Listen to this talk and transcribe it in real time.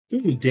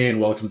Good day and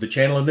welcome to the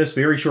channel. In this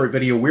very short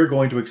video, we're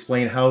going to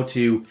explain how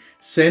to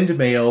send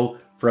mail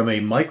from a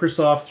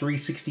Microsoft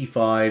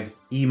 365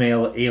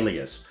 email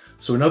alias.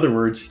 So in other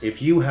words,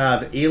 if you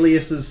have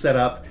aliases set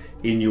up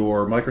in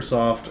your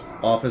Microsoft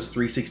Office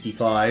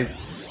 365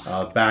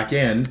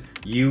 backend,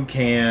 you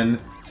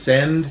can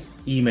send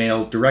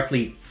email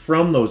directly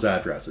from those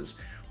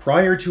addresses.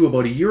 Prior to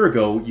about a year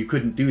ago, you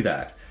couldn't do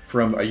that.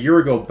 From a year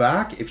ago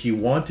back, if you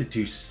wanted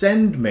to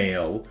send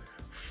mail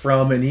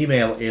from an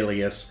email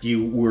alias,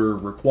 you were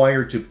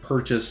required to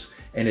purchase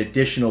an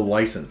additional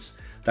license.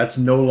 That's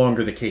no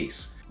longer the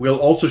case. We'll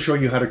also show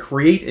you how to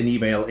create an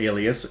email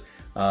alias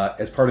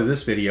as part of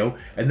this video,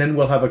 and then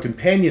we'll have a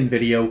companion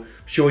video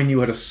showing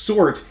you how to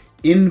sort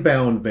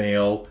inbound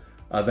mail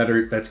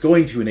that's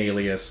going to an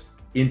alias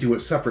into a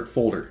separate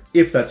folder,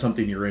 if that's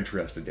something you're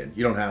interested in.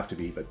 You don't have to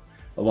be, but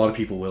a lot of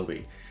people will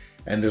be.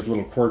 And there's a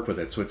little quirk with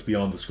it, so it's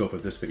beyond the scope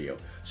of this video.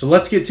 So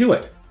let's get to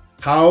it.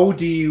 How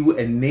do you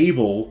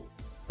enable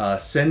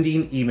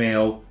sending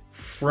email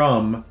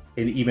from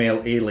an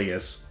email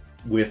alias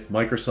with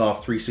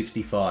Microsoft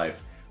 365?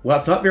 Well,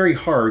 it's not very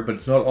hard, but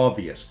it's not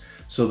obvious.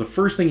 So the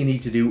first thing you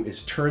need to do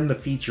is turn the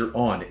feature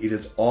on. It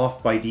is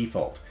off by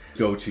default.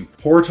 Go to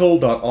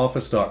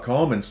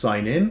portal.office.com and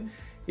sign in.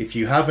 If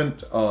you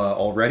haven't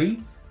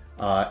already,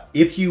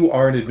 if you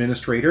are an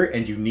administrator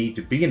and you need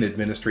to be an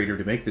administrator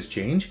to make this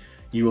change,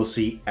 you will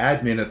see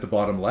admin at the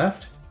bottom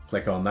left.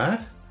 Click on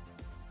that.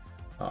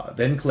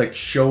 Then click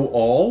show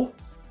all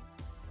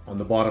on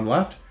the bottom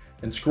left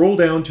and scroll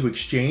down to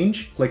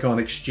Exchange. Click on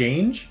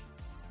Exchange.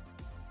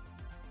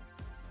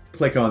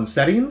 Click on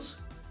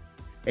Settings.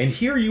 And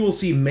here you will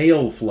see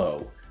Mail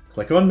Flow.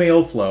 Click on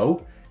Mail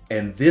Flow,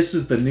 and this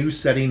is the new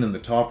setting in the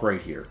top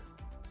right here.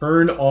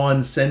 Turn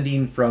on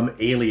sending from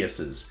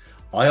aliases.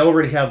 I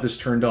already have this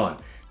turned on.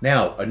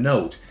 Now, a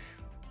note.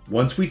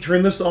 Once we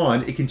turn this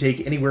on, it can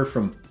take anywhere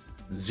from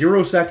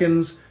 0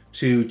 seconds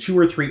to 2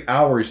 or 3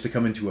 hours to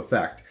come into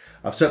effect.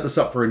 I've set this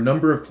up for a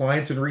number of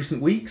clients in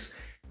recent weeks,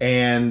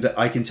 and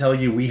I can tell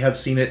you we have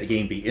seen it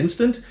again be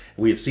instant.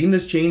 We have seen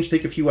this change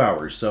take a few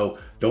hours, so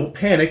don't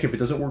panic if it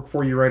doesn't work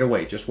for you right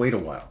away. Just wait a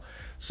while.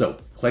 So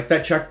click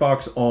that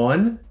checkbox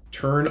on,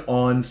 turn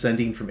on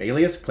sending from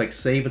alias, click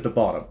save at the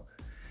bottom.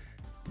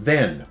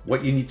 Then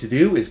what you need to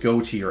do is go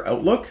to your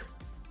Outlook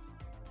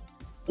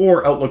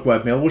or Outlook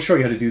Webmail. We'll show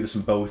you how to do this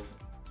in both,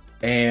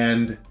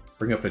 and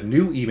bring up a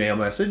new email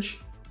message.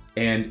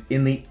 And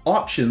in the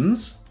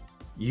options,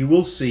 you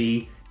will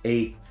see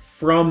a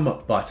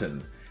From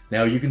button.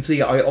 Now you can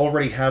see I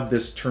already have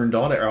this turned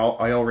on.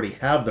 I already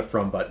have the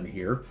From button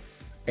here,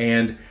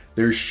 and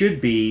there should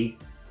be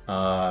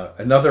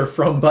another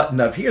From button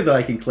up here that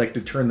I can click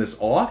to turn this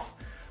off,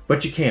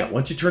 but you can't.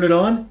 Once you turn it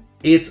on,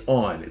 it's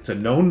on. It's a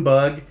known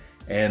bug,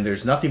 and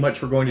there's nothing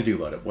much we're going to do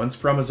about it. Once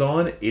From is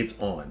on,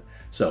 it's on.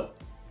 So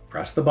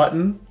press the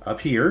button up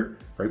here,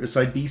 right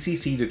beside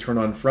BCC, to turn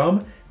on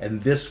From,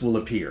 and this will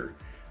appear.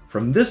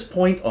 From this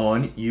point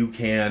on, you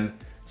can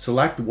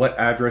select what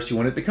address you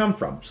want it to come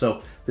from.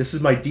 So this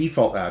is my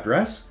default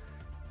address,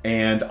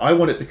 and I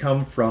want it to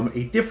come from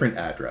a different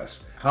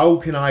address. How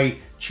can I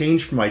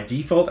change from my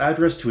default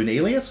address to an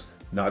alias?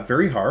 Not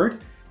very hard.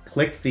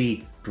 Click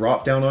the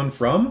drop down on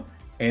From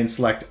and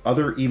select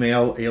Other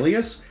Email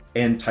Alias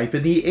and type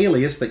in the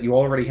alias that you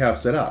already have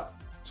set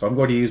up. So I'm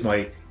going to use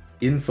my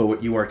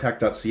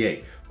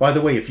info@urtech.ca. By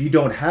the way, if you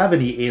don't have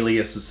any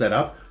aliases set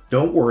up,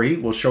 don't worry,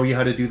 we'll show you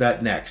how to do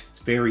that next. It's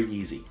very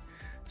easy.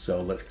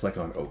 So let's click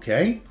on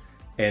OK.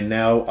 And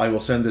now I will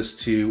send this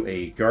to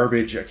a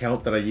garbage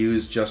account that I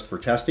use just for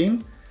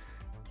testing.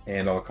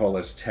 And I'll call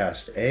this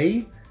Test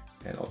A.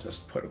 And I'll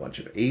just put a bunch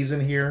of A's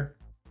in here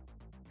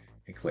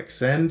and click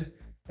Send.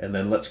 And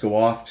then let's go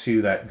off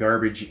to that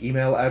garbage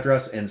email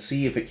address and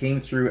see if it came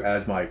through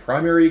as my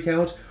primary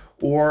account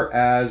or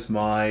as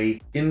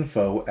my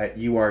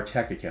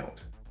info@urtech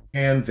account.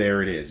 And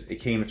there it is. It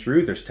came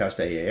through. There's Test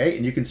AAA,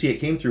 and you can see it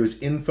came through as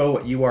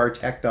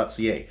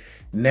info@urtech.ca.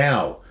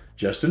 Now,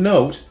 just a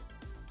note,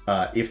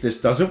 if this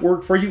doesn't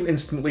work for you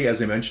instantly,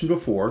 as I mentioned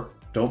before,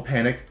 don't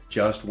panic,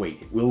 just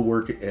wait. It will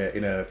work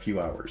in a few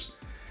hours.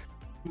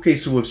 Okay,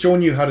 so we've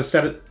shown you how to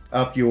set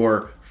up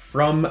your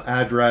From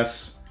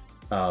address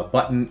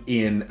button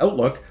in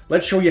Outlook.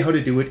 Let's show you how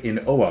to do it in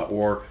OWA,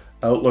 or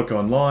Outlook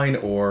Online,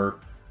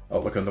 or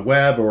Outlook on the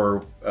web,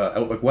 or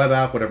Outlook web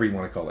app, whatever you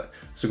want to call it.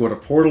 So go to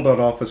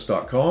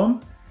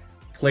portal.office.com,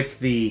 click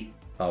the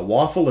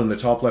waffle in the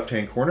top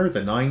left-hand corner,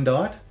 the 9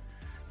 dot,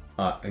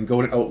 and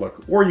go to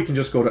Outlook. Or you can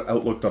just go to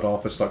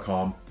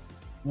outlook.office.com,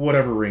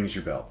 whatever rings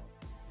your bell.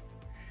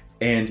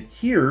 And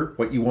here,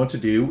 what you want to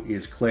do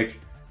is click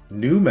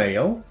New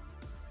Mail,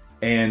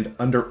 and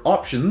under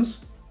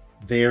Options,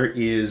 there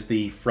is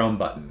the From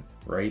button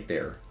right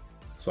there.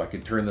 So I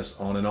can turn this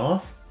on and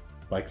off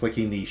by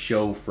clicking the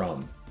Show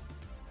From.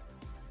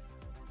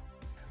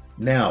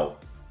 Now,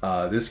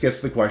 this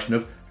gets to the question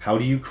of how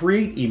do you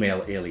create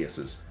email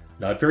aliases?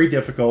 Not very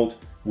difficult.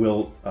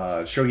 We'll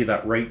show you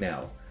that right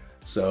now.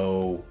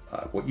 So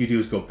what you do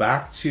is go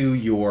back to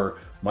your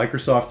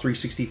Microsoft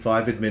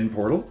 365 admin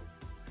portal,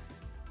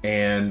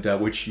 and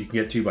which you can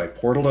get to by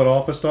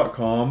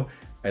portal.office.com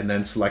and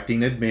then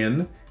selecting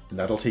admin, and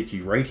that'll take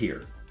you right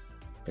here.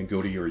 And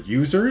go to your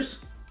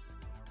users,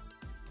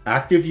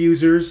 active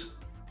users,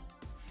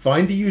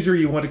 find the user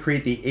you want to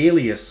create the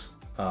alias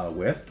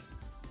with,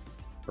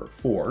 or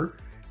for,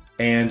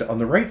 and on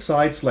the right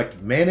side,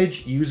 select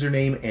manage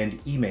username and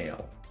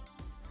email.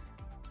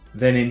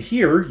 Then in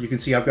here, you can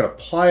see I've got a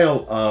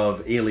pile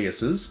of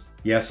aliases.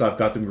 Yes, I've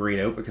got them grayed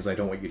out because I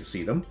don't want you to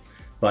see them,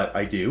 but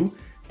I do.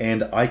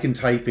 And I can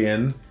type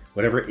in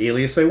whatever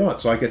alias I want.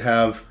 So I could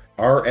have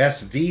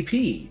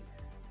RSVP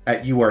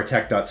at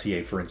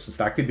urtech.ca, for instance.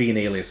 That could be an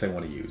alias I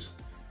want to use.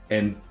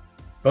 And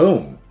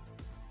boom,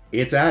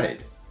 it's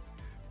added.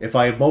 If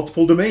I have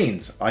multiple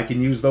domains, I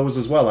can use those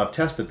as well. I've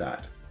tested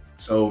that.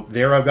 So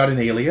there I've got an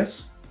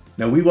alias.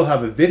 Now we will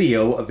have a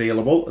video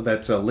available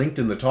that's linked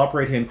in the top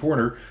right-hand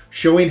corner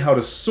showing how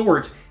to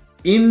sort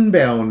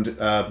inbound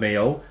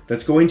mail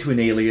that's going to an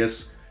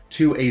alias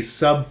to a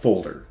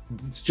subfolder.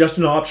 It's just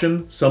an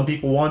option. Some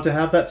people want to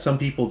have that, some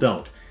people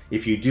don't.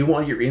 If you do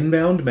want your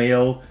inbound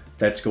mail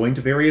that's going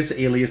to various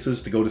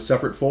aliases to go to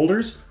separate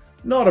folders,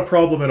 not a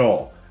problem at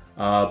all.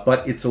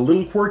 But it's a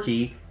little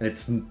quirky and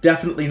it's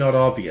definitely not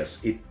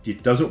obvious.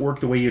 It doesn't work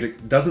the way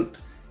it doesn't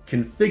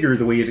configure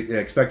the way you'd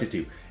expect it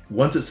to.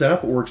 Once it's set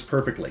up, it works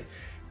perfectly.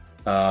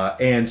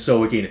 And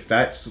so again, if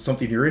that's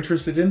something you're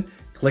interested in,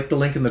 click the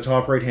link in the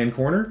top right-hand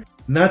corner.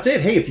 And that's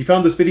it. Hey, if you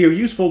found this video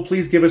useful,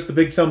 please give us the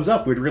big thumbs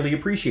up. We'd really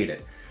appreciate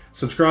it.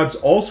 Subscribe's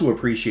also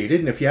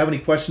appreciated. And if you have any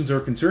questions or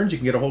concerns, you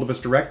can get a hold of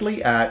us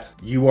directly at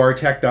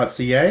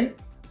urtech.ca.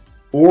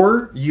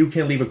 Or you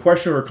can leave a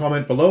question or a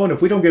comment below. And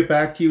if we don't get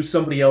back to you,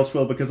 somebody else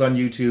will, because on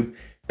YouTube,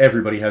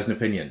 everybody has an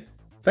opinion.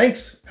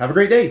 Thanks. Have a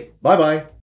great day. Bye-bye.